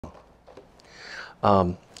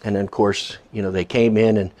And then, of course, they came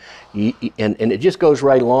in, and it just goes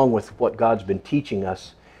right along with what God's been teaching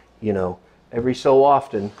us. Every so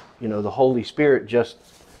often, the Holy Spirit just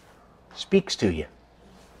speaks to you.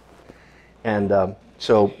 And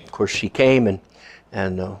so, of course, she came,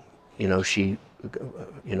 and she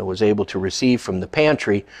was able to receive from the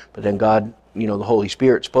pantry. But then God, the Holy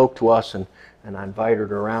Spirit spoke to us, and I invited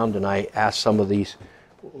her around, and I asked some of these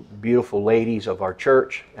beautiful ladies of our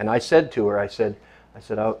church, and I said to her, I said,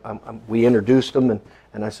 we introduced them,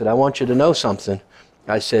 and I said, I want you to know something.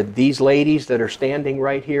 I said, these ladies that are standing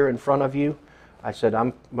right here in front of you, I said,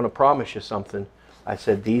 I'm going to promise you something. I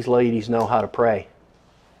said, these ladies know how to pray.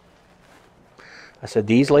 I said,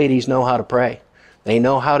 these ladies know how to pray. They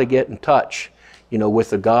know how to get in touch, with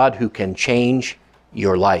the God who can change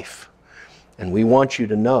your life. And we want you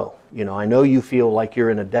to know, I know you feel like you're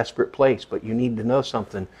in a desperate place, but you need to know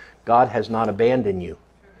something. God has not abandoned you.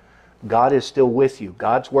 God is still with you.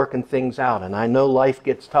 God's working things out. And I know life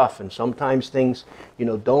gets tough, and sometimes things,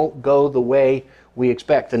 don't go the way we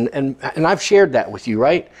expect. And I've shared that with you,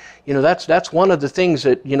 right? That's one of the things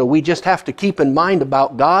that, we just have to keep in mind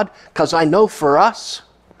about God, because I know for us,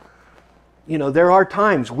 there are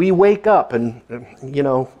times we wake up and,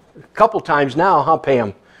 a couple times now, huh,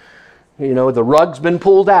 Pam? The rug's been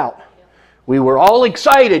pulled out. We were all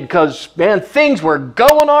excited because, man, things were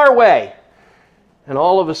going our way. And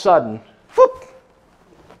all of a sudden, whoop,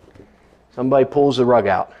 somebody pulls the rug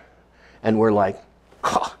out. And we're like,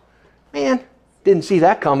 oh, man, didn't see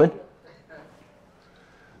that coming.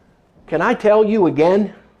 Can I tell you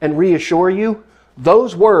again and reassure you,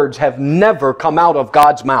 those words have never come out of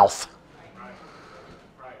God's mouth.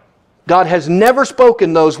 God has never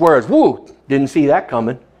spoken those words. Woo, didn't see that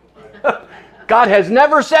coming. God has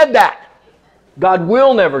never said that. God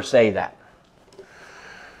will never say that.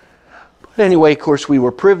 But anyway, of course, we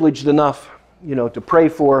were privileged enough, to pray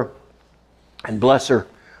for her and bless her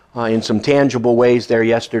in some tangible ways there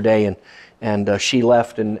yesterday. And she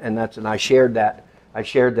left, and I shared that. I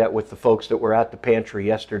shared that with the folks that were at the pantry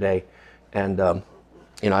yesterday. And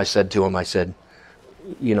I said to them, I said,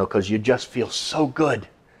 because you just feel so good.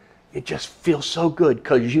 You just feel so good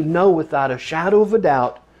because without a shadow of a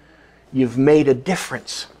doubt, you've made a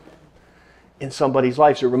difference in somebody's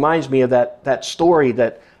life. So it reminds me of that story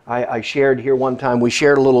that I shared here one time. We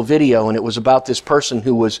shared a little video, and it was about this person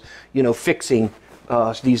who was, fixing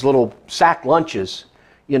these little sack lunches,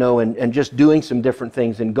 and just doing some different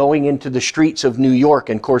things and going into the streets of New York.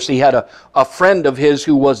 And of course, he had a friend of his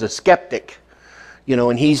who was a skeptic,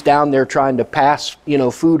 and he's down there trying to pass,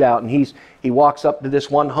 food out, and he walks up to this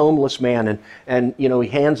one homeless man, and he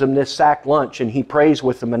hands him this sack lunch, and he prays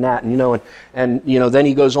with him and that, and then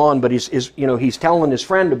he goes on, but he's telling his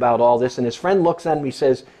friend about all this, and his friend looks at him, he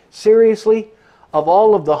says, seriously, of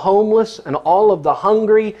all of the homeless and all of the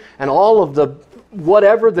hungry and all of the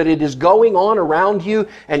whatever that it is going on around you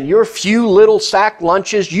and your few little sack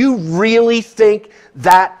lunches, you really think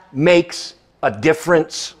that makes a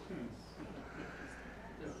difference?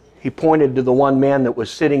 He pointed to the one man that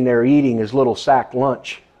was sitting there eating his little sack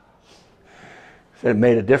lunch. Said it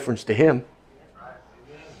made a difference to him.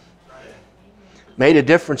 Made a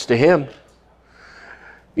difference to him.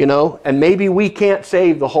 And maybe we can't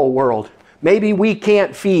save the whole world. Maybe we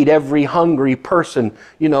can't feed every hungry person,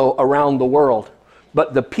 around the world.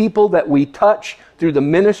 But the people that we touch through the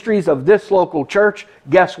ministries of this local church,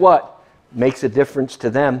 guess what? Makes a difference to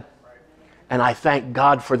them. And I thank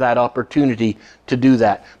God for that opportunity to do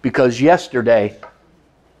that. Because yesterday,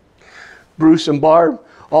 Bruce and Barb,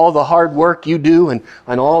 all the hard work you do and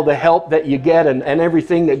all the help that you get and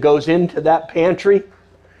everything that goes into that pantry,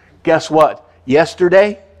 guess what?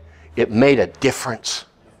 Yesterday, it made a difference.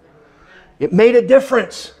 It made a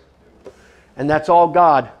difference. And that's all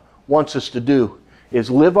God wants us to do, is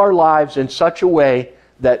live our lives in such a way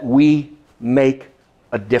that we make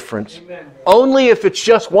a difference. Amen. Only if it's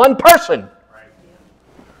just one person,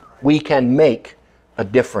 we can make a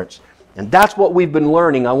difference. And that's what we've been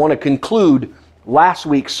learning. I want to conclude last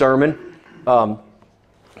week's sermon,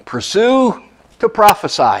 Pursue to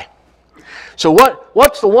Prophesy. So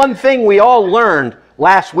what's the one thing we all learned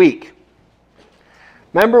last week?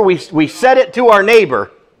 Remember, we said it to our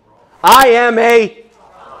neighbor. I'm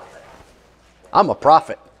a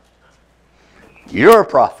prophet. You're a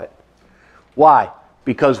prophet. Why?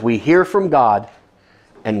 Because we hear from God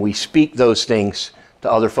and we speak those things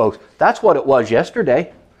to other folks. That's what it was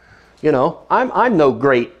yesterday. I'm no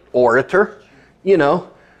great orator.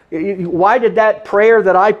 Why did that prayer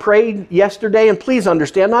that I prayed yesterday, and please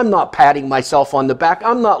understand, I'm not patting myself on the back.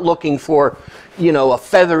 I'm not looking for, a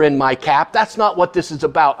feather in my cap. That's not what this is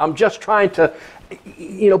about. I'm just trying to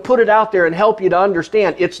put it out there and help you to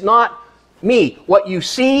understand. It's not me. What you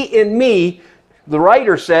see in me, the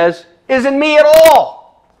writer says, isn't me at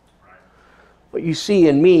all. What you see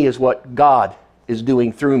in me is what God is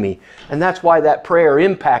doing through me. And that's why that prayer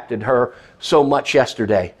impacted her so much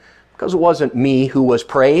yesterday. Because it wasn't me who was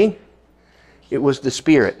praying. It was the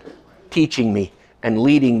Spirit teaching me and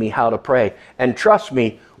leading me how to pray. And trust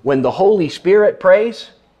me, when the Holy Spirit prays,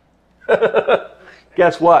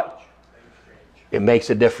 guess what? It makes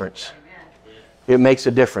a difference. It makes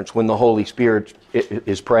a difference when the Holy Spirit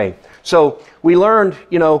is praying. So we learned,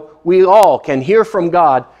 we all can hear from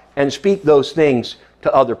God and speak those things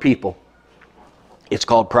to other people. It's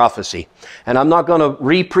called prophecy. And I'm not going to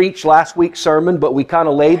re-preach last week's sermon, but we kind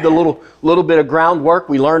of laid the little bit of groundwork.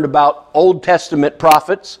 We learned about Old Testament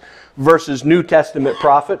prophets versus New Testament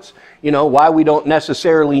prophets. Why we don't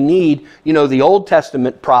necessarily need, the Old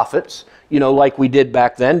Testament prophets, like we did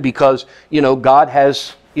back then, because, God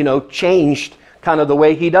has, changed kind of the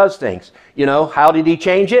way He does things. How did He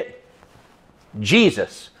change it?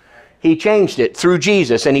 Jesus. He changed it through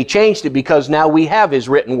Jesus, and He changed it because now we have His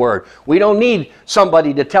written word. We don't need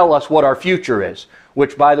somebody to tell us what our future is,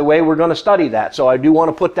 which, by the way, we're going to study that. So I do want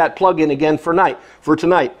to put that plug in again for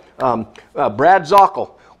tonight. Brad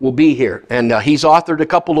Zockel will be here, and he's authored a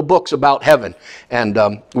couple of books about heaven,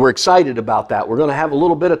 and we're excited about that. We're going to have a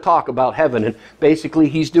little bit of talk about heaven, and basically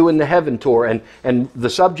he's doing the heaven tour, and the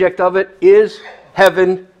subject of it is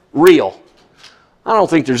heaven real. I don't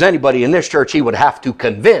think there's anybody in this church he would have to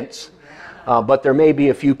convince, but there may be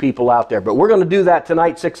a few people out there. But we're going to do that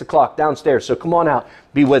tonight, 6 o'clock downstairs. So come on out,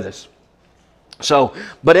 be with us. So,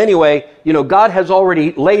 but anyway, God has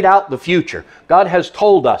already laid out the future. God has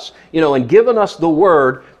told us, and given us the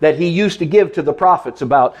word that He used to give to the prophets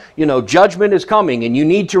about, judgment is coming and you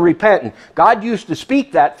need to repent. And God used to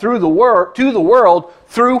speak that through the word to the world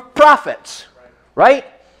through prophets, right?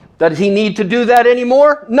 Does He need to do that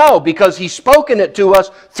anymore? No, because He's spoken it to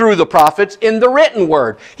us through the prophets in the written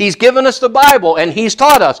word. He's given us the Bible and He's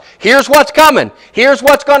taught us, here's what's coming, here's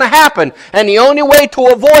what's going to happen. And the only way to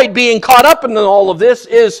avoid being caught up in all of this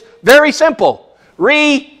is very simple.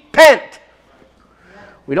 Repent.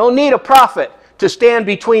 We don't need a prophet to stand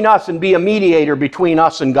between us and be a mediator between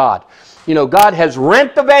us and God. God has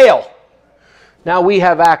rent the veil. Now we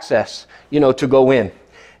have access, to go in.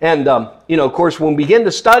 And, of course, when we begin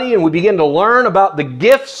to study and we begin to learn about the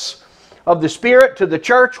gifts of the Spirit to the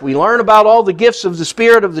church, we learn about all the gifts of the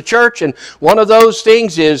Spirit of the church, and one of those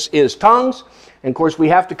things is tongues. And, of course, we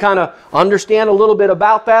have to kind of understand a little bit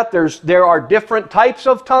about that. There are different types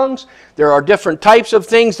of tongues. There are different types of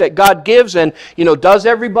things that God gives. And, does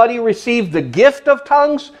everybody receive the gift of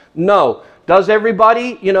tongues? No. Does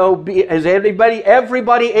everybody, is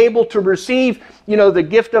everybody able to receive, the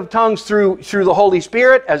gift of tongues through the Holy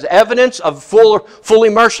Spirit as evidence of full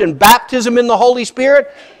immersion baptism in the Holy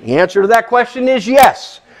Spirit? The answer to that question is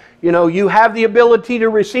yes. You have the ability to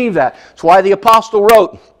receive that. That's why the apostle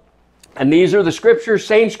wrote, and these are the scriptures,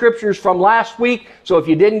 same scriptures from last week. So if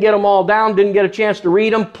you didn't get them all down, didn't get a chance to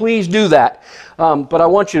read them, please do that.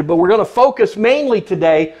 But we're going to focus mainly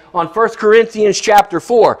today on 1 Corinthians chapter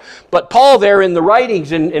 4. But Paul there in the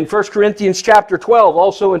writings in 1 Corinthians chapter 12,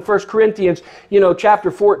 also in 1 Corinthians,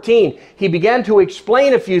 chapter 14, he began to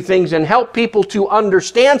explain a few things and help people to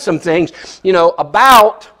understand some things,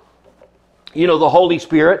 about the Holy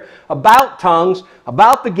Spirit, about tongues,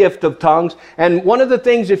 about the gift of tongues. And one of the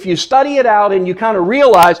things, if you study it out and you kind of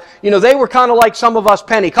realize, they were kind of like some of us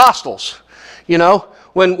Pentecostals.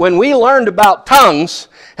 When we learned about tongues,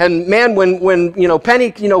 and man,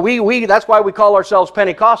 that's why we call ourselves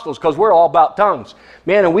Pentecostals, because we're all about tongues.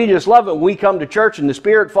 Man, and we just love it when we come to church and the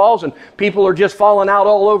Spirit falls and people are just falling out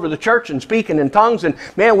all over the church and speaking in tongues. And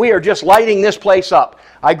man, we are just lighting this place up.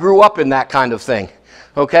 I grew up in that kind of thing.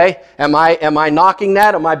 Okay? Am I knocking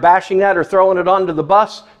that? Am I bashing that or throwing it under the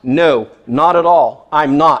bus? No, not at all.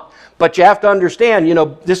 I'm not. But you have to understand,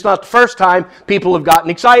 this is not the first time people have gotten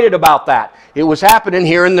excited about that. It was happening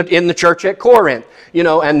here in the church at Corinth.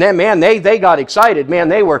 And then, man, they got excited. Man,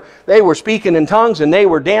 they were speaking in tongues and they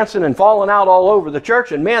were dancing and falling out all over the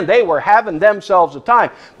church. And man, they were having themselves a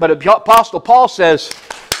time. But Apostle Paul says,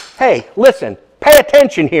 hey, listen, pay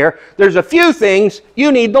attention here. There's a few things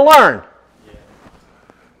you need to learn.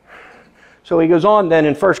 So he goes on then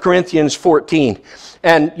in 1 Corinthians 14.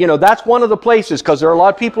 And, that's one of the places, because there are a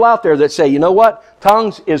lot of people out there that say, you know what?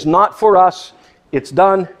 Tongues is not for us. It's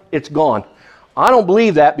done. It's gone. I don't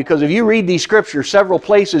believe that, because if you read these scriptures, several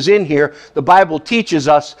places in here, the Bible teaches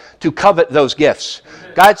us to covet those gifts.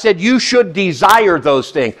 God said you should desire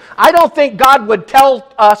those things. I don't think God would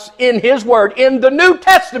tell us in His Word, in the New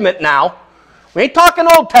Testament now, We ain't talking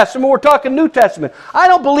Old Testament, we're talking New Testament. I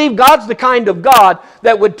don't believe God's the kind of God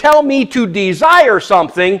that would tell me to desire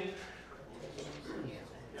something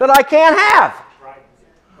that I can't have.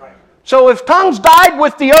 So if tongues died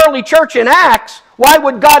with the early church in Acts, why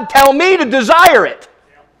would God tell me to desire it?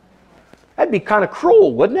 That'd be kind of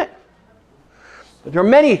cruel, wouldn't it? But there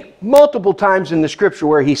are multiple times in the Scripture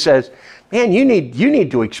where he says, man, you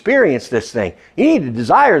need to experience this thing. You need to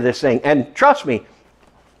desire this thing. And trust me,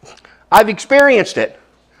 I've experienced it.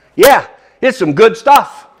 Yeah, it's some good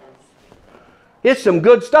stuff. It's some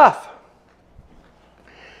good stuff.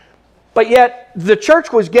 But yet, the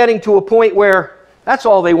church was getting to a point where that's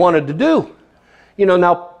all they wanted to do.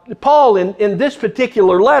 Now, Paul, in this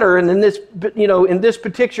particular letter and in this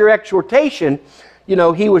particular exhortation,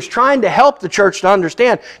 he was trying to help the church to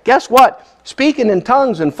understand, guess what? Speaking in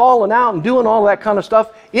tongues and falling out and doing all that kind of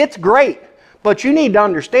stuff, it's great. But you need to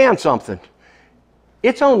understand something.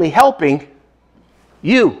 It's only helping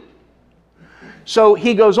you. So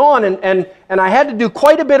he goes on, and I had to do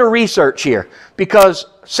quite a bit of research here, because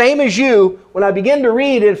same as you, when I begin to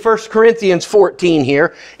read in 1 Corinthians 14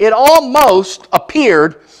 here, it almost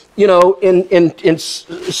appeared, in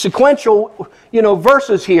sequential,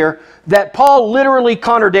 verses here, that Paul literally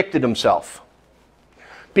contradicted himself.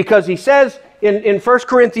 Because he says in 1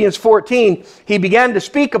 Corinthians 14, he began to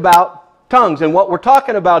speak about tongues, and what we're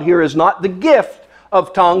talking about here is not the gift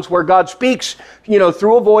of tongues where God speaks,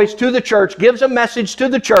 through a voice to the church, gives a message to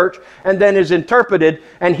the church, and then is interpreted,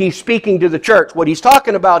 and he's speaking to the church. What he's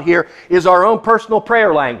talking about here is our own personal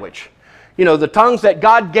prayer language. The tongues that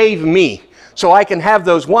God gave me, so I can have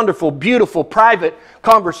those wonderful, beautiful, private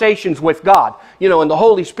conversations with God. And the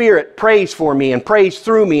Holy Spirit prays for me and prays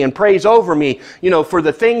through me and prays over me, for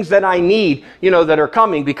the things that I need, that are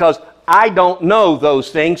coming, because I don't know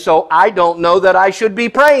those things, so I don't know that I should be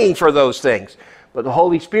praying for those things. But the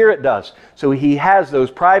Holy Spirit does. So He has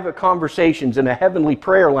those private conversations in a heavenly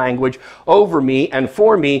prayer language over me and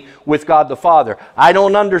for me with God the Father. I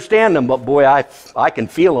don't understand them, but boy, I can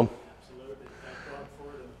feel them.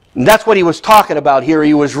 And that's what he was talking about here.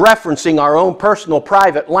 He was referencing our own personal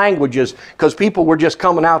private languages, because people were just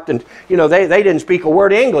coming out and, they didn't speak a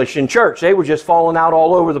word of English in church. They were just falling out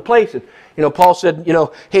all over the place. And, Paul said,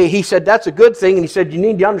 hey, he said, that's a good thing. And he said, you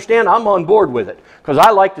need to understand, I'm on board with it, because I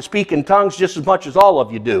like to speak in tongues just as much as all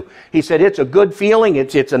of you do. He said, it's a good feeling.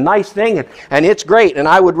 It's a nice thing, and it's great, and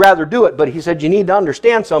I would rather do it. But he said, you need to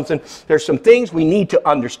understand something. There's some things we need to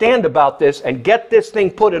understand about this and get this thing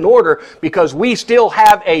put in order, because we still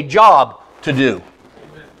have a job to do.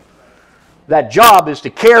 Amen. That job is to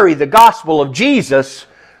carry the gospel of Jesus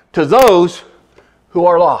to those who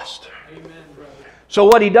are lost. Amen, brother. So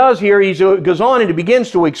what he does here, he goes on and he begins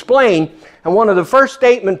to explain, and one of the first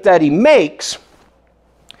statements that he makes,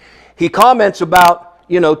 he comments about,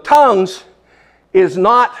 tongues is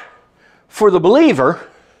not for the believer,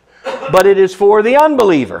 but it is for the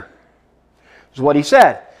unbeliever. That's what he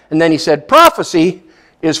said. And then he said, prophecy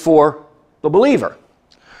is for the believer.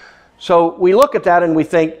 So we look at that and we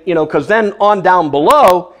think, because then on down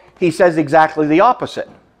below, he says exactly the opposite.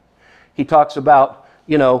 He talks about,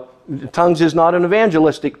 tongues is not an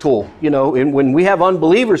evangelistic tool. And when we have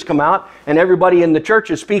unbelievers come out and everybody in the church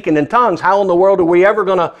is speaking in tongues, how in the world are we ever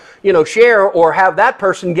going to, share or have that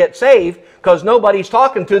person get saved? Because nobody's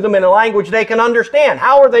talking to them in a language they can understand.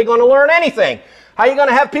 How are they going to learn anything? How are you going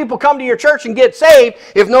to have people come to your church and get saved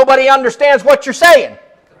if nobody understands what you're saying?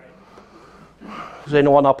 Say,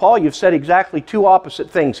 well, now, Paul, you've said exactly two opposite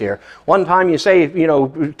things here. One time you say,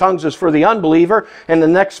 tongues is for the unbeliever, and the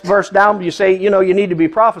next verse down you say, you need to be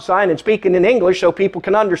prophesying and speaking in English so people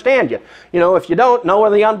can understand you. If you don't, no one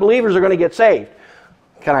of the unbelievers are going to get saved.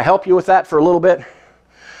 Can I help you with that for a little bit?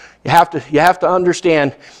 You have to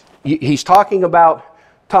understand, he's talking about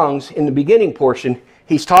tongues in the beginning portion.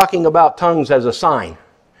 He's talking about tongues as a sign.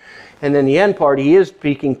 And then the end part, he is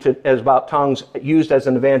speaking about tongues used as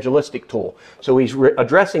an evangelistic tool. So he's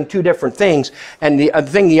addressing two different things. And the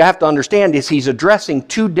thing you have to understand is he's addressing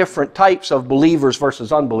two different types of believers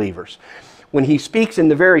versus unbelievers. When he speaks in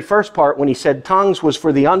the very first part, when he said tongues was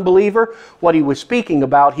for the unbeliever, what he was speaking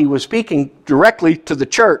about, he was speaking directly to the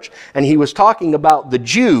church. And he was talking about the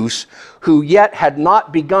Jews who yet had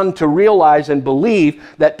not begun to realize and believe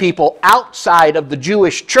that people outside of the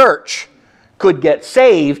Jewish church could get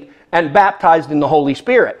saved and baptized in the Holy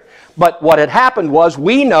Spirit. But what had happened was,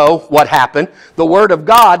 we know what happened. The Word of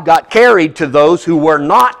God got carried to those who were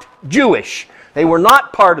not Jewish. They were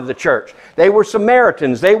not part of the church. They were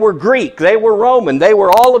Samaritans. They were Greek. They were Roman. They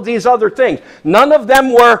were all of these other things. None of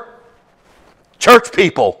them were church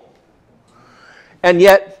people. And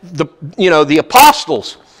yet, the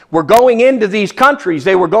apostles were going into these countries.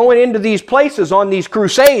 They were going into these places on these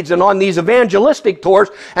crusades and on these evangelistic tours,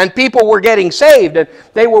 and people were getting saved. And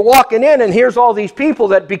they were walking in, and here's all these people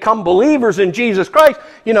that become believers in Jesus Christ,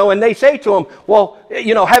 and they say to them, well,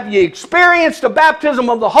 have you experienced the baptism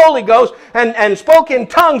of the Holy Ghost and spoke in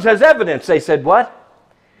tongues as evidence? They said, what?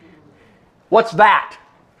 What's that?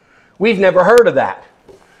 We've never heard of that.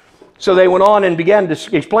 So they went on and began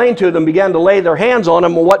to explain to them, began to lay their hands on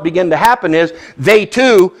them. And what began to happen is they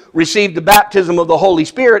too received the baptism of the Holy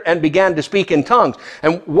Spirit and began to speak in tongues.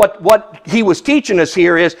 And what he was teaching us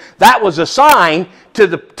here is that was a sign to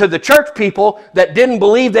the church people that didn't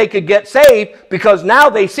believe they could get saved, because now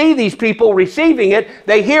they see these people receiving it.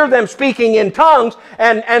 They hear them speaking in tongues,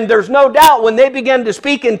 and there's no doubt when they begin to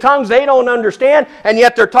speak in tongues, they don't understand, and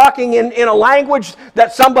yet they're talking in a language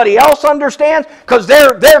that somebody else understands, because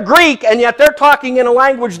they're Greek, and yet they're talking in a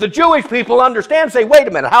language the Jewish people understand. Say, wait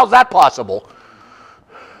a minute, how's that possible?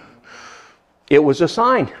 It was a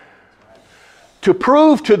sign to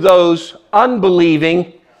prove to those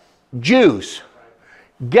unbelieving Jews,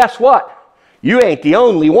 guess what? You ain't the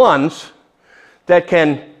only ones that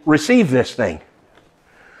can receive this thing.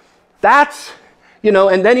 That's,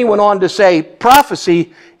 and then he went on to say,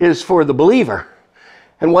 prophecy is for the believer.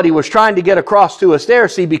 And what he was trying to get across to us there,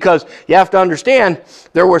 see, because you have to understand,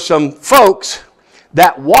 there were some folks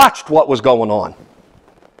that watched what was going on.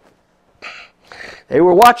 They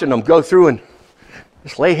were watching them go through and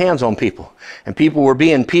just lay hands on people. And people were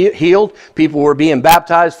being healed. People were being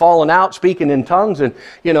baptized, falling out, speaking in tongues. And,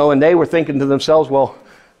 and they were thinking to themselves, well,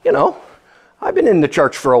 I've been in the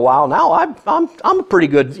church for a while now. I'm a pretty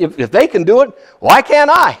good, if they can do it, why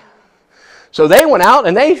can't I? So they went out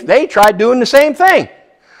and they tried doing the same thing.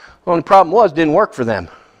 The only problem was it didn't work for them.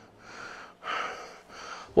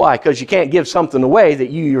 Why? Because you can't give something away that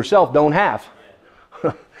you yourself don't have.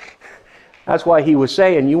 That's why he was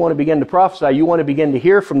saying, you want to begin to prophesy, you want to begin to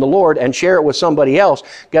hear from the Lord and share it with somebody else.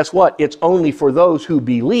 Guess what? It's only for those who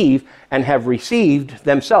believe and have received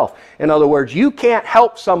themselves. In other words, you can't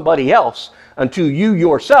help somebody else until you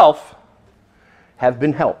yourself have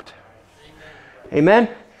been helped. Amen?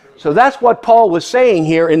 So that's what Paul was saying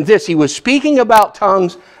here in this. He was speaking about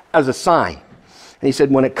tongues as a sign. And he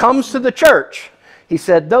said, when it comes to the church, he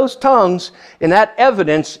said, those tongues and that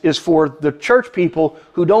evidence is for the church people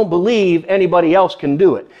who don't believe anybody else can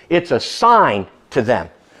do it. It's a sign to them.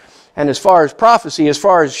 And as far as prophecy, as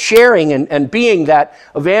far as sharing and being that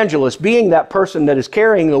evangelist, being that person that is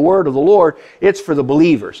carrying the word of the Lord, it's for the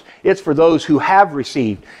believers. It's for those who have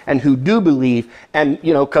received and who do believe. And,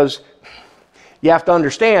 because you have to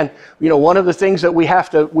understand, one of the things that we have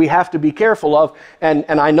to be careful of, and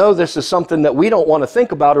I know this is something that we don't want to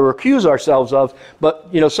think about or accuse ourselves of, but,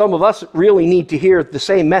 some of us really need to hear the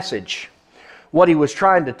same message. What he was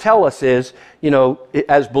trying to tell us is,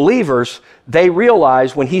 as believers, they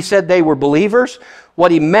realized when he said they were believers, what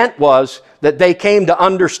he meant was that they came to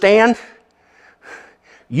understand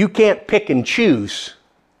you can't pick and choose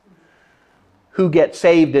who gets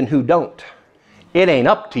saved and who don't. It ain't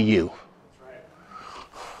up to you.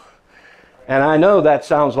 And I know that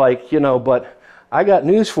sounds like, but I got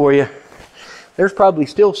news for you. There's probably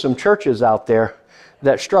still some churches out there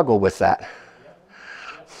that struggle with that.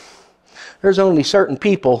 There's only certain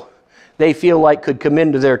people they feel like could come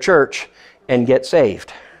into their church and get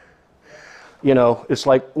saved. It's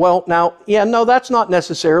like, well, now, no, that's not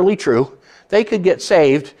necessarily true. They could get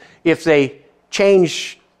saved if they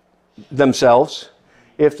change themselves.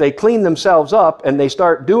 If they clean themselves up and they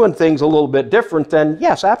start doing things a little bit different, then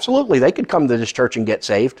yes, absolutely, they could come to this church and get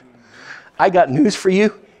saved. I got news for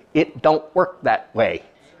you. It don't work that way.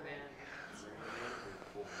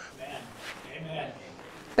 Amen.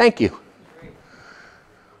 Thank you.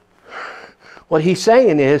 What he's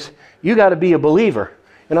saying is, you got to be a believer.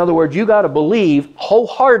 In other words, you got to believe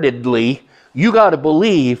wholeheartedly. You got to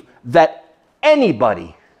believe that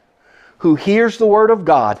anybody who hears the word of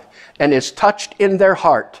God and is touched in their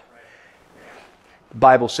heart, the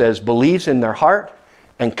Bible says, believes in their heart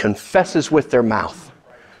and confesses with their mouth,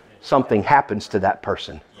 something happens to that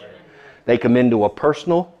person. They come into a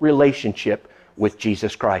personal relationship with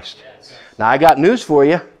Jesus Christ. Now, I got news for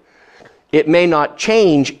you. It may not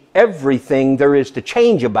change everything there is to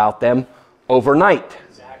change about them overnight.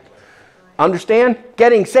 Understand?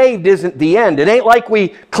 Getting saved isn't the end. It ain't like we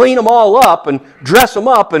clean them all up and dress them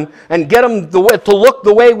up and get them to look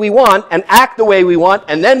the way we want and act the way we want,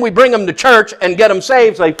 and then we bring them to church and get them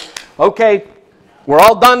saved. It's like, okay, we're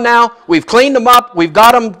all done now. We've cleaned them up. We've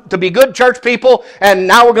got them to be good church people, and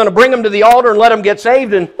now we're going to bring them to the altar and let them get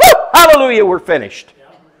saved, and whoo, hallelujah, we're finished.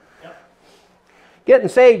 Getting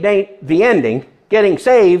saved ain't the ending. Getting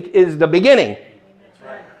saved is the beginning.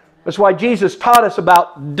 That's why Jesus taught us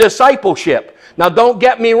about discipleship. Now, don't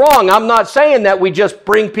get me wrong. I'm not saying that we just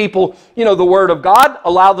bring people, the Word of God,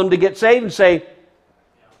 allow them to get saved and say,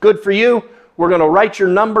 good for you. We're going to write your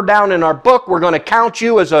number down in our book. We're going to count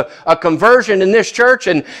you as a conversion in this church,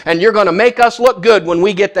 and you're going to make us look good when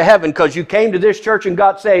we get to heaven because you came to this church and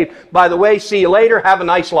got saved. By the way, see you later. Have a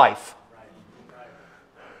nice life.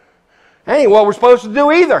 That ain't what we're supposed to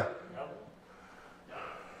do either.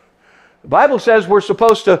 The Bible says we're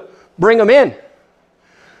supposed to bring them in.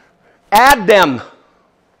 Add them.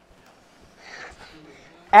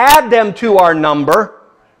 Add them to our number.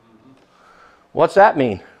 What's that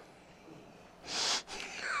mean?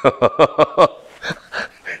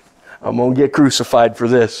 I'm going to get crucified for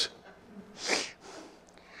this.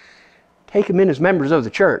 Take them in as members of the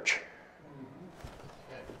church.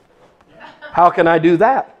 How can I do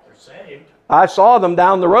that? I saw them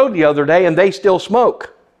down the road the other day and they still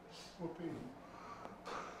smoke.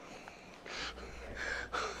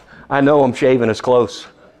 I know I'm shaving us close.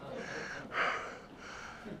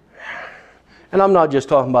 And I'm not just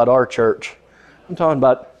talking about our church. I'm talking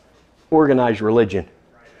about organized religion.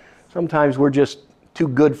 Sometimes we're just too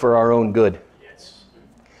good for our own good.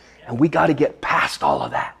 And we got to get past all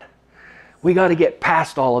of that. We got to get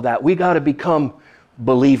past all of that. We got to become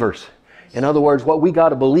believers. In other words, what we got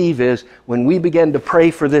to believe is when we begin to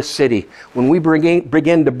pray for this city, when we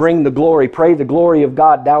begin to bring the glory, pray the glory of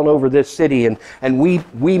God down over this city, and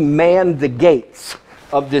we man the gates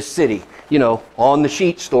of this city, on the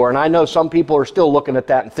sheet store. And I know some people are still looking at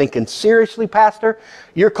that and thinking, seriously, Pastor,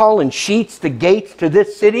 you're calling sheets the gates to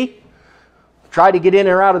this city? Try to get in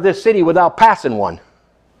or out of this city without passing one.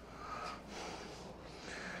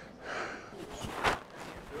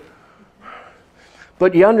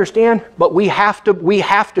 But you understand? But we have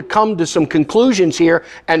to come to some conclusions here,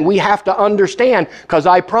 and we have to understand, because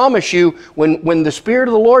I promise you, when the Spirit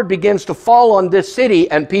of the Lord begins to fall on this city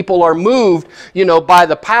and people are moved, by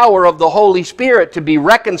the power of the Holy Spirit to be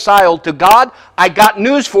reconciled to God, I got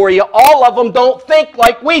news for you. All of them don't think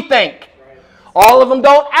like we think. All of them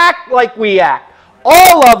don't act like we act.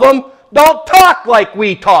 All of them don't talk like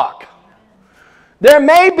we talk. There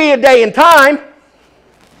may be a day and time.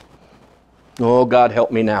 Oh, God,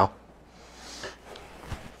 help me now.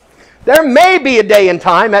 There may be a day and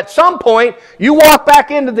time, at some point, you walk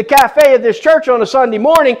back into the cafe of this church on a Sunday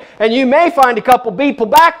morning, and you may find a couple people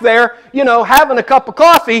back there, having a cup of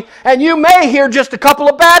coffee, and you may hear just a couple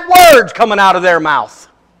of bad words coming out of their mouth.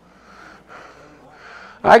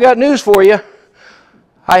 I got news for you.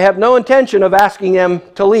 I have no intention of asking them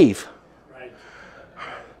to leave.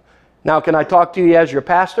 Now, can I talk to you as your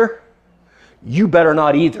pastor? You better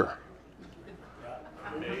not either.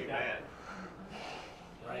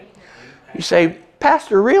 You say,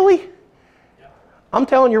 Pastor, really? I'm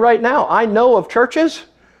telling you right now, I know of churches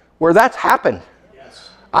where that's happened.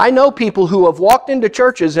 I know people who have walked into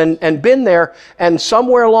churches and been there, and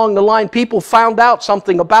somewhere along the line people found out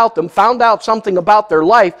something about them, found out something about their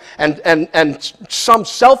life, and some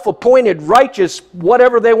self-appointed righteous,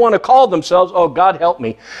 whatever they want to call themselves, oh, God help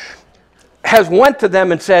me, has went to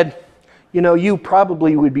them and said, you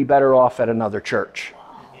probably would be better off at another church.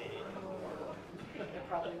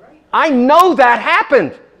 I know that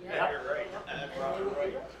happened.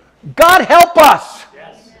 God help us.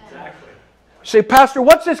 Say, Pastor,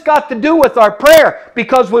 what's this got to do with our prayer?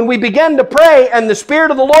 Because when we begin to pray and the Spirit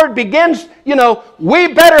of the Lord begins,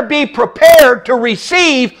 we better be prepared to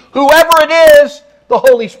receive whoever it is the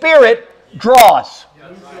Holy Spirit draws.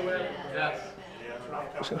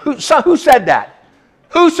 Who said that?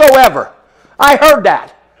 Whosoever. I heard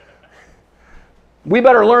that. We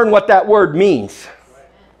better learn what that word means.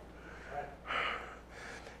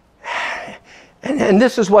 And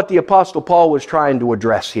this is what the Apostle Paul was trying to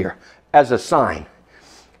address here as a sign.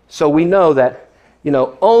 So we know that,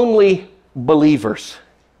 only believers,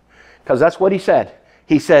 because that's what he said.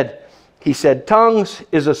 He said, tongues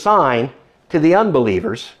is a sign to the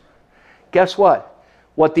unbelievers. Guess what?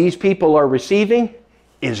 What these people are receiving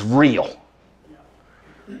is real.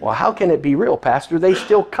 Well, how can it be real, Pastor? They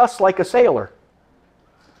still cuss like a sailor.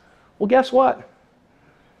 Well, guess what?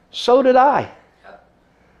 So did I.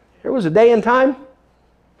 There was a day and time,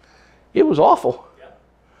 it was awful.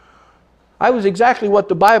 I was exactly what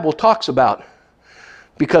the Bible talks about.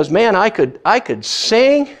 Because, man, I could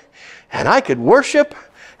sing, and I could worship,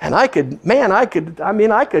 and I could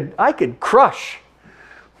crush.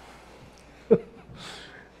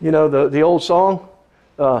 The old song,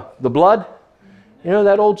 The Blood?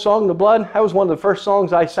 That old song, The Blood? That was one of the first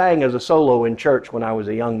songs I sang as a solo in church when I was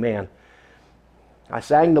a young man. I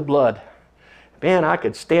sang The Blood. Man, I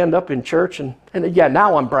could stand up in church and yeah,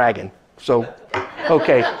 now I'm bragging. So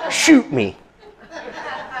Okay, shoot me.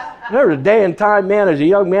 There was a day and time, man, as a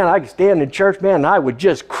young man, I could stand in church, man, and I would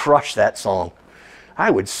just crush that song. I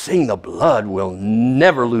would sing, "The blood will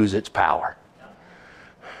never lose its power."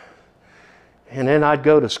 And then I'd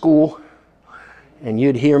go to school, and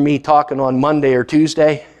you'd hear me talking on Monday or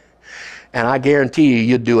Tuesday, and I guarantee you,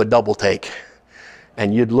 you'd do a double take.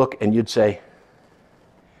 And you'd look and you'd say,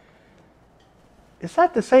 "Is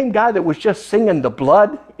that the same guy that was just singing "The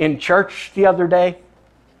Blood" in church the other day?"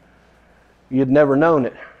 You'd never known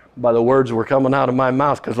it by the words that were coming out of my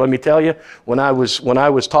mouth. Because let me tell you, when I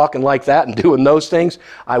was talking like that and doing those things,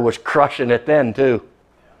 I was crushing it then too.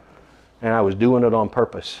 And I was doing it on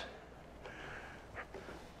purpose.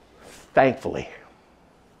 Thankfully.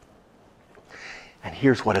 And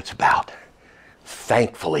here's what it's about.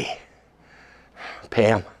 Thankfully,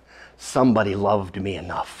 Pam, somebody loved me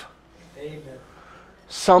enough. Amen.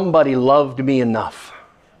 Somebody loved me enough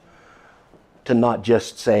to not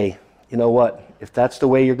just say, "You know what, if that's the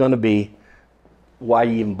way you're going to be, why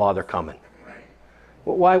even bother coming?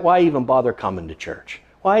 Why even bother coming to church?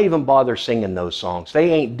 Why even bother singing those songs?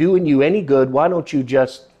 They ain't doing you any good. Why don't you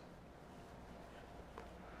just..."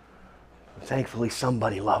 Thankfully,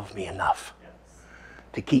 somebody loved me enough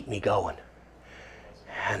to keep me going.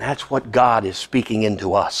 And that's what God is speaking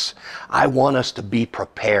into us. I want us to be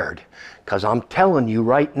prepared, because I'm telling you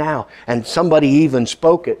right now, and somebody even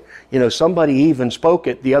spoke it. Somebody even spoke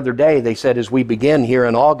it the other day. They said, as we begin here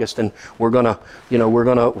in August, and we're gonna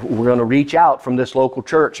reach out from this local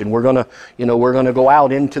church, and we're gonna go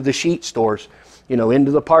out into the sheet stores,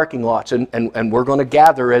 into the parking lots, and we're going to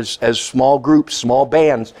gather as small groups, small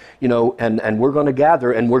bands, and we're going to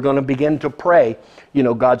gather, and we're going to begin to pray,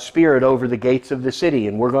 God's Spirit over the gates of the city,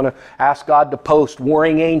 and we're going to ask God to post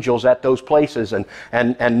warring angels at those places,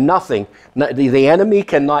 and nothing, the enemy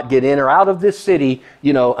cannot get in or out of this city,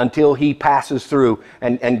 until he passes through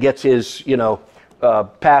and gets his,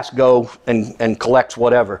 pass, go, and collects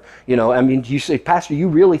whatever. You say, "Pastor, you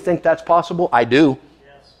really think that's possible?" I do.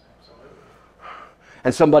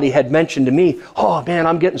 And somebody had mentioned to me, "Oh man,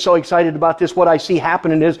 I'm getting so excited about this. What I see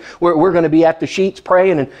happening is we're going to be at the sheets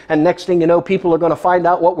praying, and next thing you know, people are going to find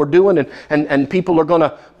out what we're doing, and people are going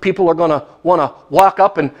to want to walk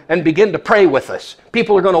up and begin to pray with us.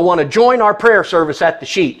 People are going to want to join our prayer service at the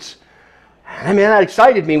sheets." I mean, that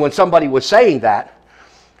excited me when somebody was saying that.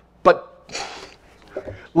 But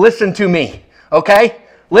listen to me, okay?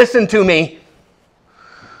 Listen to me.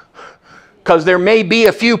 Because there may be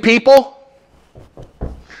a few people,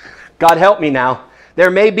 God help me now, there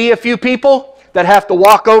may be a few people that have to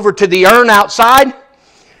walk over to the urn outside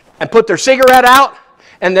and put their cigarette out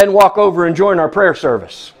and then walk over and join our prayer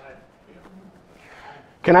service.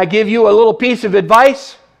 Can I give you a little piece of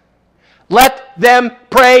advice? Let them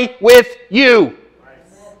pray with you.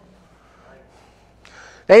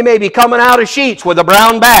 They may be coming out of sheets with a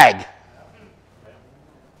brown bag.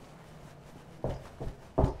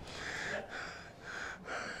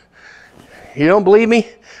 You don't believe me?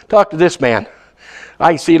 Talk to this man.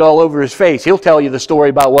 I can see it all over his face. He'll tell you the story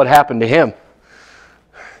about what happened to him.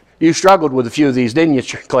 You struggled with a few of these, didn't you,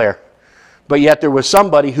 Claire? But yet there was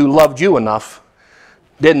somebody who loved you enough,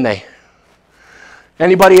 didn't they?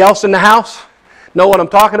 Anybody else in the house know what I'm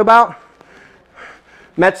talking about?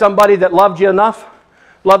 Met somebody that loved you enough?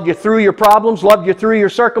 Loved you through your problems? Loved you through your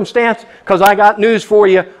circumstance? Because I got news for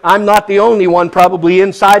you. I'm not the only one probably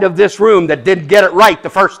inside of this room that didn't get it right the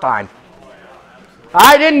first time.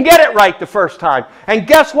 I didn't get it right the first time. And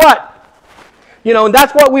guess what? And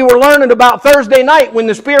that's what we were learning about Thursday night when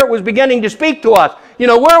the Spirit was beginning to speak to us.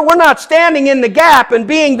 We're not standing in the gap and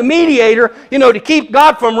being the mediator, to keep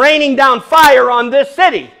God from raining down fire on this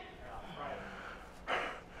city.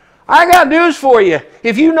 I got news for you.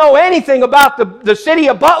 If you know anything about the city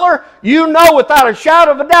of Butler, you know without a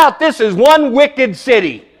shadow of a doubt this is one wicked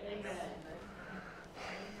city.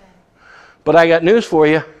 But I got news for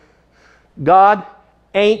you. God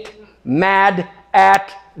ain't mad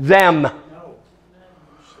at them.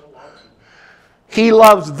 He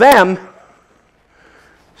loves them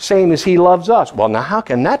same as He loves us. Well, now how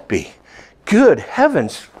can that be? Good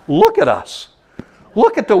heavens, look at us.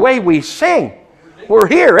 Look at the way we sing. We're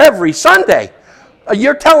here every Sunday.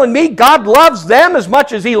 You're telling me God loves them as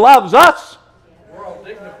much as He loves us? We're all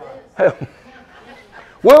dignified.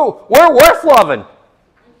 We're worth loving.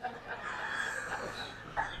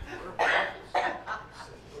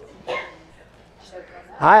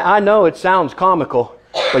 I know it sounds comical,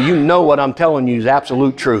 but you know what I'm telling you is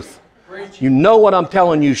absolute truth. You know what I'm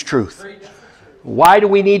telling you is truth. Why do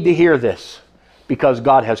we need to hear this? Because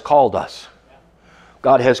God has called us.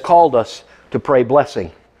 God has called us to pray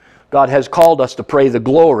blessing. God has called us to pray the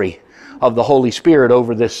glory of the Holy Spirit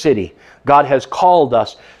over this city. God has called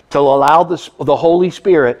us to allow the Holy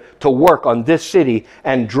Spirit to work on this city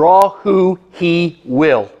and draw who He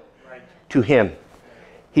will to Him.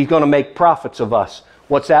 He's going to make prophets of us.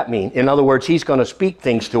 What's that mean? In other words, He's going to speak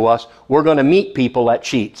things to us. We're going to meet people at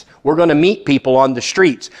Sheets. We're going to meet people on the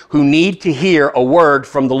streets who need to hear a word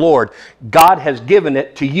from the Lord. God has given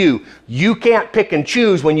it to you. You can't pick and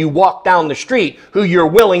choose when you walk down the street who you're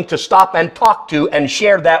willing to stop and talk to and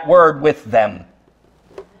share that word with them.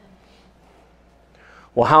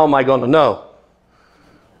 Well, how am I going to know?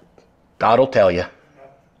 God will tell you.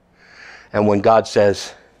 And when God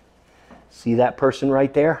says, see that person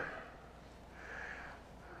right there?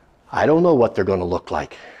 I don't know what they're going to look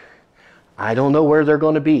like. I don't know where they're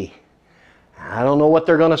going to be. I don't know what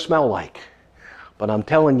they're going to smell like. But I'm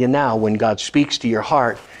telling you now, when God speaks to your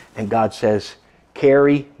heart and God says,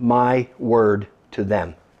 carry my word to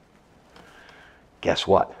them. Guess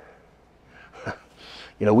what?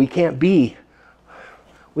 You know, we can't be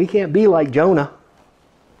like Jonah.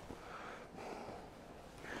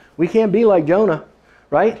 We can't be like Jonah,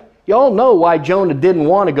 right? You all know why Jonah didn't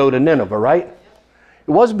want to go to Nineveh, right?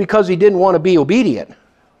 It wasn't because he didn't want to be obedient.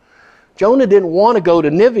 Jonah didn't want to go to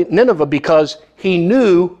Nineveh because he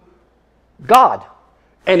knew God.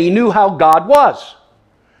 And he knew how God was.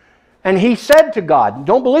 And he said to God,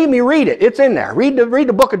 don't believe me, read it. It's in there. Read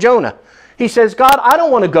the book of Jonah. He says, God, I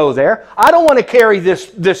don't want to go there. I don't want to carry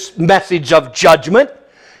this message of judgment.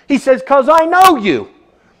 He says, because I know you.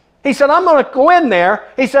 He said, I'm going to go in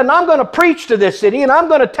there. He said, and I'm going to preach to this city, and I'm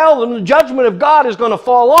going to tell them the judgment of God is going to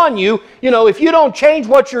fall on you, if you don't change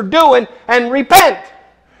what you're doing and repent.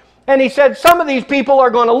 And he said, some of these people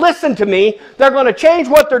are going to listen to me. They're going to change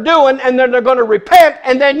what they're doing, and then they're going to repent,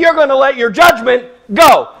 and then you're going to let your judgment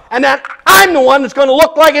go. And then I'm the one that's going to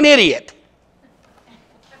look like an idiot.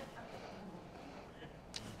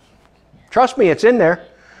 Trust me, it's in there.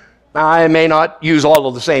 Now, I may not use all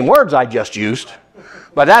of the same words I just used,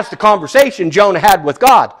 but that's the conversation Jonah had with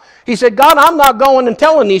God. He said, God, I'm not going and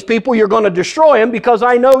telling these people you're going to destroy them because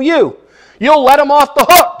I know you. You'll let them off the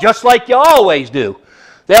hook just like you always do.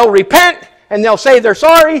 They'll repent and they'll say they're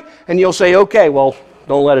sorry and you'll say, okay, well,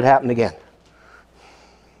 don't let it happen again.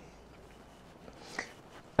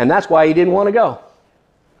 And that's why he didn't want to go.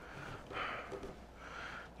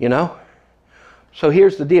 So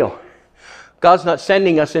here's the deal. God's not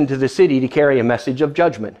sending us into the city to carry a message of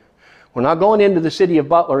judgment. We're not going into the city of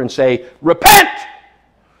Butler and say, repent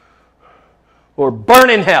or burn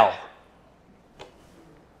in hell.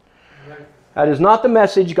 That is not the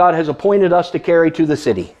message God has appointed us to carry to the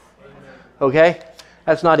city. Okay?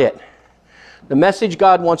 That's not it. The message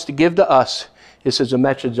God wants to give to us is a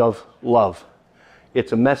message of love.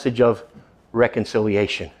 It's a message of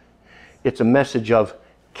reconciliation. It's a message of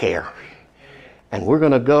care. And we're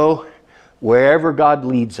going to go wherever God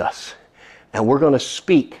leads us. And we're going to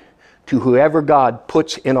speak to whoever God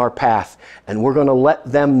puts in our path. And we're going to let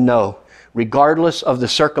them know, regardless of the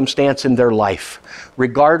circumstance in their life,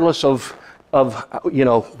 regardless of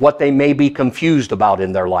what they may be confused about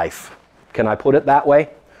in their life. Can I put it that way?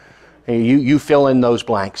 You fill in those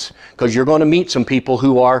blanks. Because you're going to meet some people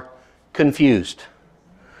who are confused.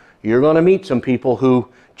 You're going to meet some people who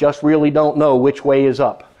just really don't know which way is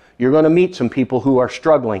up. You're going to meet some people who are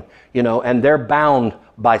struggling, and they're bound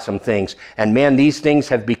by some things. And man, these things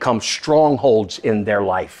have become strongholds in their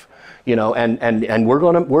life. And we're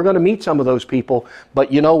going to meet some of those people.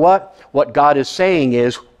 But you know what? What God is saying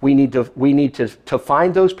is we need to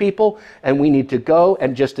find those people, and we need to go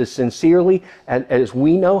and just as sincerely and as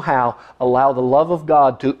we know how, allow the love of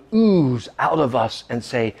God to ooze out of us and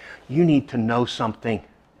say, you need to know something.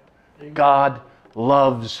 Amen. God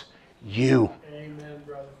loves you. Amen,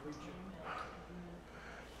 brother.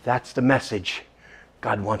 That's the message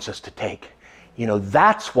God wants us to take.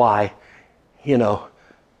 That's why,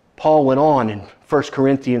 Paul went on in 1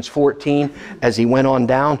 Corinthians 14 as he went on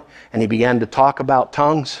down and he began to talk about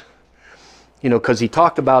tongues, because he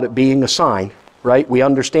talked about it being a sign, right? We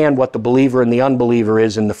understand what the believer and the unbeliever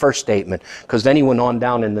is in the first statement, because then he went on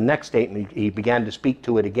down in the next statement, he began to speak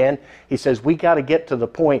to it again. He says, we got to get to the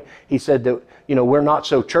point, he said that, we're not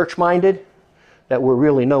so church-minded that we're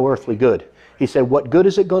really no earthly good. He said, what good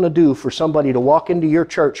is it going to do for somebody to walk into your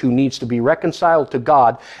church who needs to be reconciled to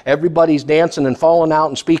God? Everybody's dancing and falling out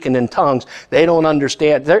and speaking in tongues. They don't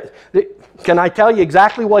understand. Can I tell you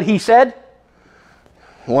exactly what he said?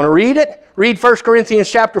 Want to read it? Read 1 Corinthians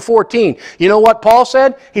chapter 14. You know what Paul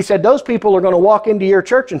said? He said, those people are going to walk into your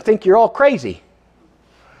church and think you're all crazy.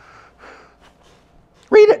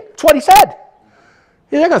 Read it. That's what he said.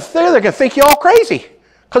 They're going to think you're all crazy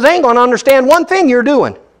because they ain't going to understand one thing you're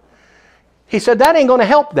doing. He said, that ain't going to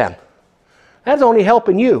help them. That's only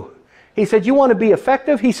helping you. He said, you want to be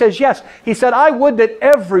effective? He says, yes. He said, I would that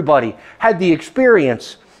everybody had the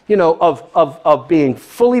experience, of being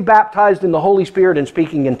fully baptized in the Holy Spirit and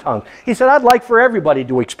speaking in tongues. He said, I'd like for everybody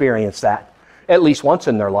to experience that at least once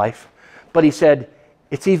in their life. But he said,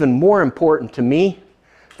 it's even more important to me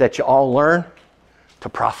that you all learn to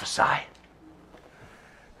prophesy.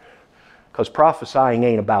 Because prophesying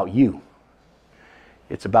ain't about you.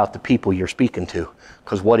 It's about the people you're speaking to.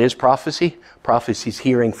 Because what is prophecy? Prophecy is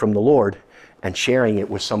hearing from the Lord and sharing it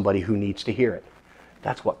with somebody who needs to hear it.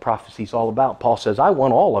 That's what prophecy is all about. Paul says, I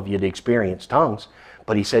want all of you to experience tongues.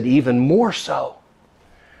 But he said, even more so.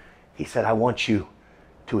 He said, I want you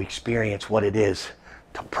to experience what it is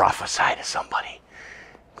to prophesy to somebody.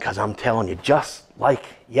 Because I'm telling you, just like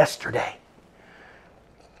yesterday,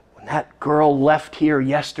 when that girl left here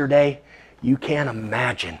yesterday, you can't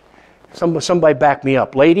imagine. Somebody back me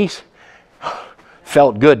up. Ladies,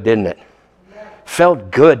 felt good, didn't it? Felt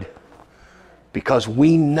good. Because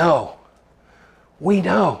we know we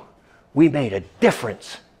made a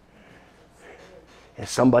difference in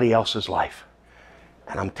somebody else's life.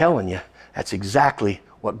 And I'm telling you, that's exactly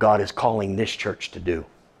what God is calling this church to do.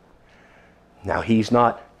 Now, He's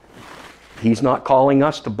not calling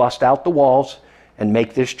us to bust out the walls and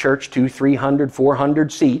make this church 200, 300,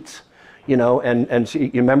 400 seats. And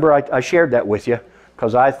see, you remember I shared that with you,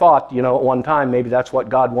 because I thought, at one time maybe that's what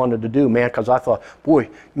God wanted to do, man. Because I thought, boy,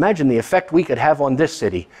 imagine the effect we could have on this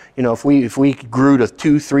city. If we grew to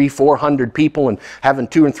 200, 300, 400 people and having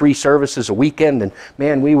 2 and 3 services a weekend, and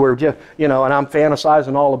man, we were just, and I'm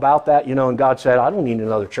fantasizing all about that, and God said, I don't need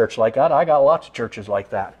another church like that. I got lots of churches like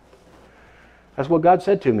that. That's what God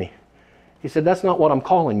said to me. He said, that's not what I'm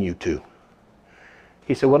calling you to.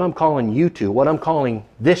 He said, what I'm calling you to, what I'm calling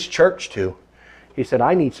this church to, he said,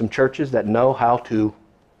 I need some churches that know how to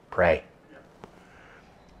pray.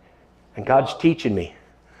 And God's teaching me.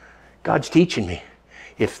 God's teaching me.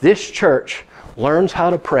 If this church learns how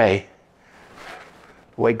to pray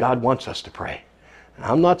the way God wants us to pray. And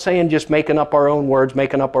I'm not saying just making up our own words,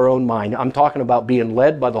 making up our own mind. I'm talking about being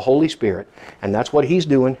led by the Holy Spirit. And that's what He's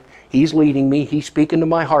doing. He's leading me. He's speaking to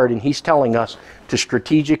my heart, and He's telling us to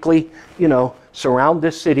strategically, surround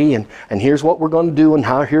this city, and here's what we're going to do, and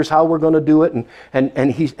here's how we're going to do it,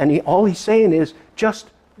 and all He's saying is just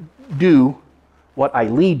do what I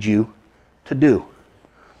lead you to do.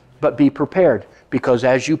 But be prepared, because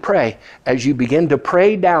as you pray, as you begin to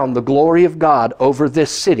pray down the glory of God over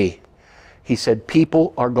this city, He said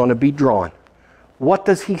people are going to be drawn. What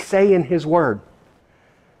does He say in His Word?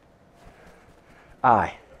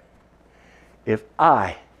 If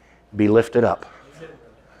I be lifted up,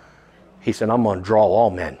 He said, I'm going to draw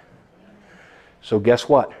all men. So guess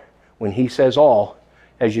what? When He says all,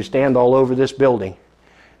 as you stand all over this building,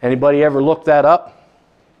 anybody ever look that up?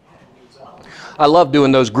 I love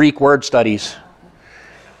doing those Greek word studies.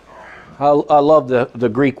 I love the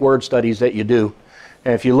Greek word studies that you do.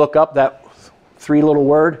 And if you look up that 3 little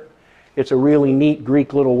word, it's a really neat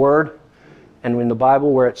Greek little word. And in the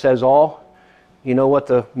Bible where it says all, you know what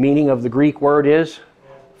the meaning of the Greek word is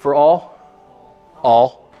for all?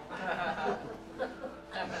 All.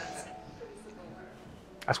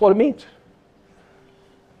 That's what it means.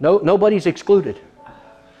 Nobody's excluded.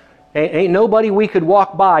 Ain't nobody we could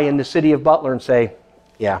walk by in the city of Butler and say,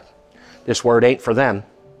 yeah, this word ain't for them.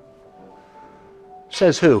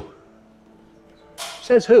 Says who?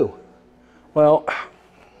 Says who? Well,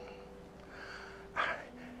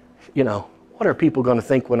 what are people going to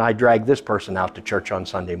think when I drag this person out to church on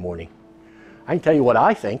Sunday morning? I can tell you what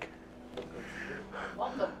I think.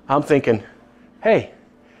 I'm thinking, hey,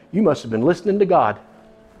 you must have been listening to God.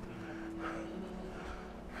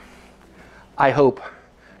 I hope,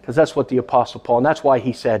 because that's what the Apostle Paul, and that's why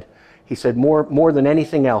he said, more than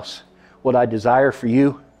anything else, what I desire for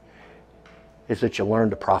you is that you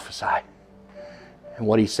learn to prophesy. And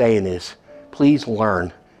what he's saying is, please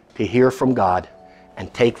learn to hear from God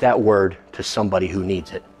and take that word to somebody who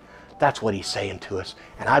needs it. That's what He's saying to us.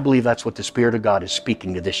 And I believe that's what the Spirit of God is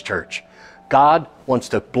speaking to this church. God wants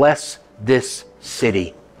to bless this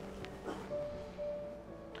city.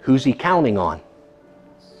 Who's He counting on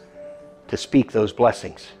to speak those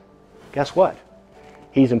blessings? Guess what?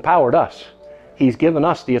 He's empowered us. He's given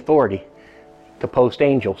us the authority to post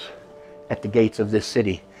angels at the gates of this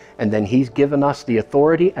city. And then He's given us the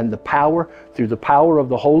authority and the power, through the power of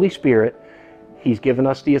the Holy Spirit, He's given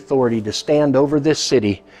us the authority to stand over this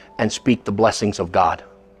city and speak the blessings of God.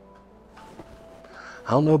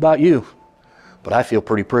 I don't know about you, but I feel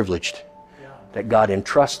pretty privileged that God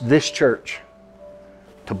entrusts this church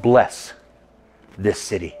to bless this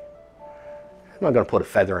city. I'm not going to put a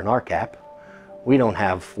feather in our cap. We don't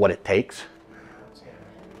have what it takes.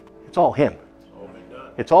 It's all Him.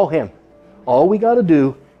 It's all Him. All we got to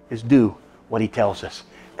do is do what He tells us.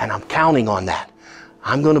 And I'm counting on that.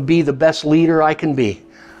 I'm going to be the best leader I can be.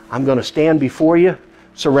 I'm going to stand before you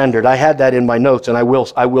surrendered. I had that in my notes, and I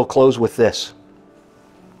will close with this.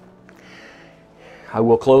 I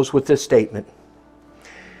will close with this statement.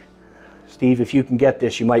 Steve, if you can get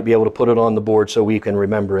this, you might be able to put it on the board so we can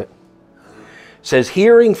remember it. It says,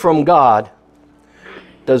 hearing from God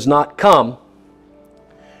does not come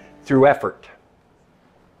through effort.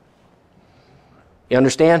 You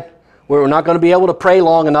understand? We're not going to be able to pray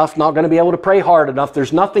long enough, not going to be able to pray hard enough.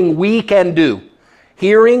 There's nothing we can do.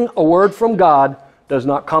 Hearing a word from God does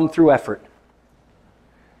not come through effort.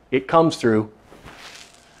 It comes through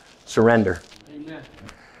surrender. Amen.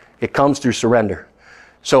 It comes through surrender.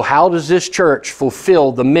 So how does this church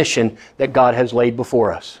fulfill the mission that God has laid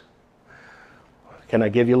before us? Can I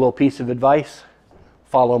give you a little piece of advice?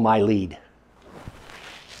 Follow my lead.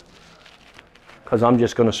 Because I'm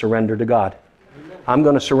just going to surrender to God. I'm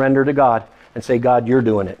going to surrender to God and say, God, you're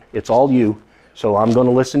doing it. It's all you. So I'm going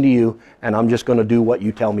to listen to you, and I'm just going to do what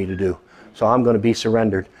you tell me to do. So I'm going to be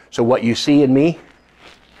surrendered. So what you see in me,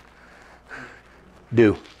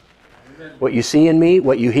 do. What you see in me,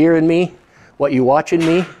 what you hear in me, what you watch in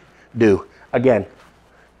me, do. Again,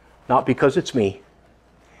 not because it's me.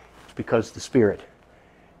 It's because the Spirit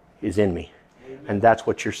is in me. And that's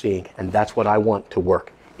what you're seeing. And that's what I want to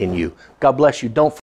work in you. God bless you. Don't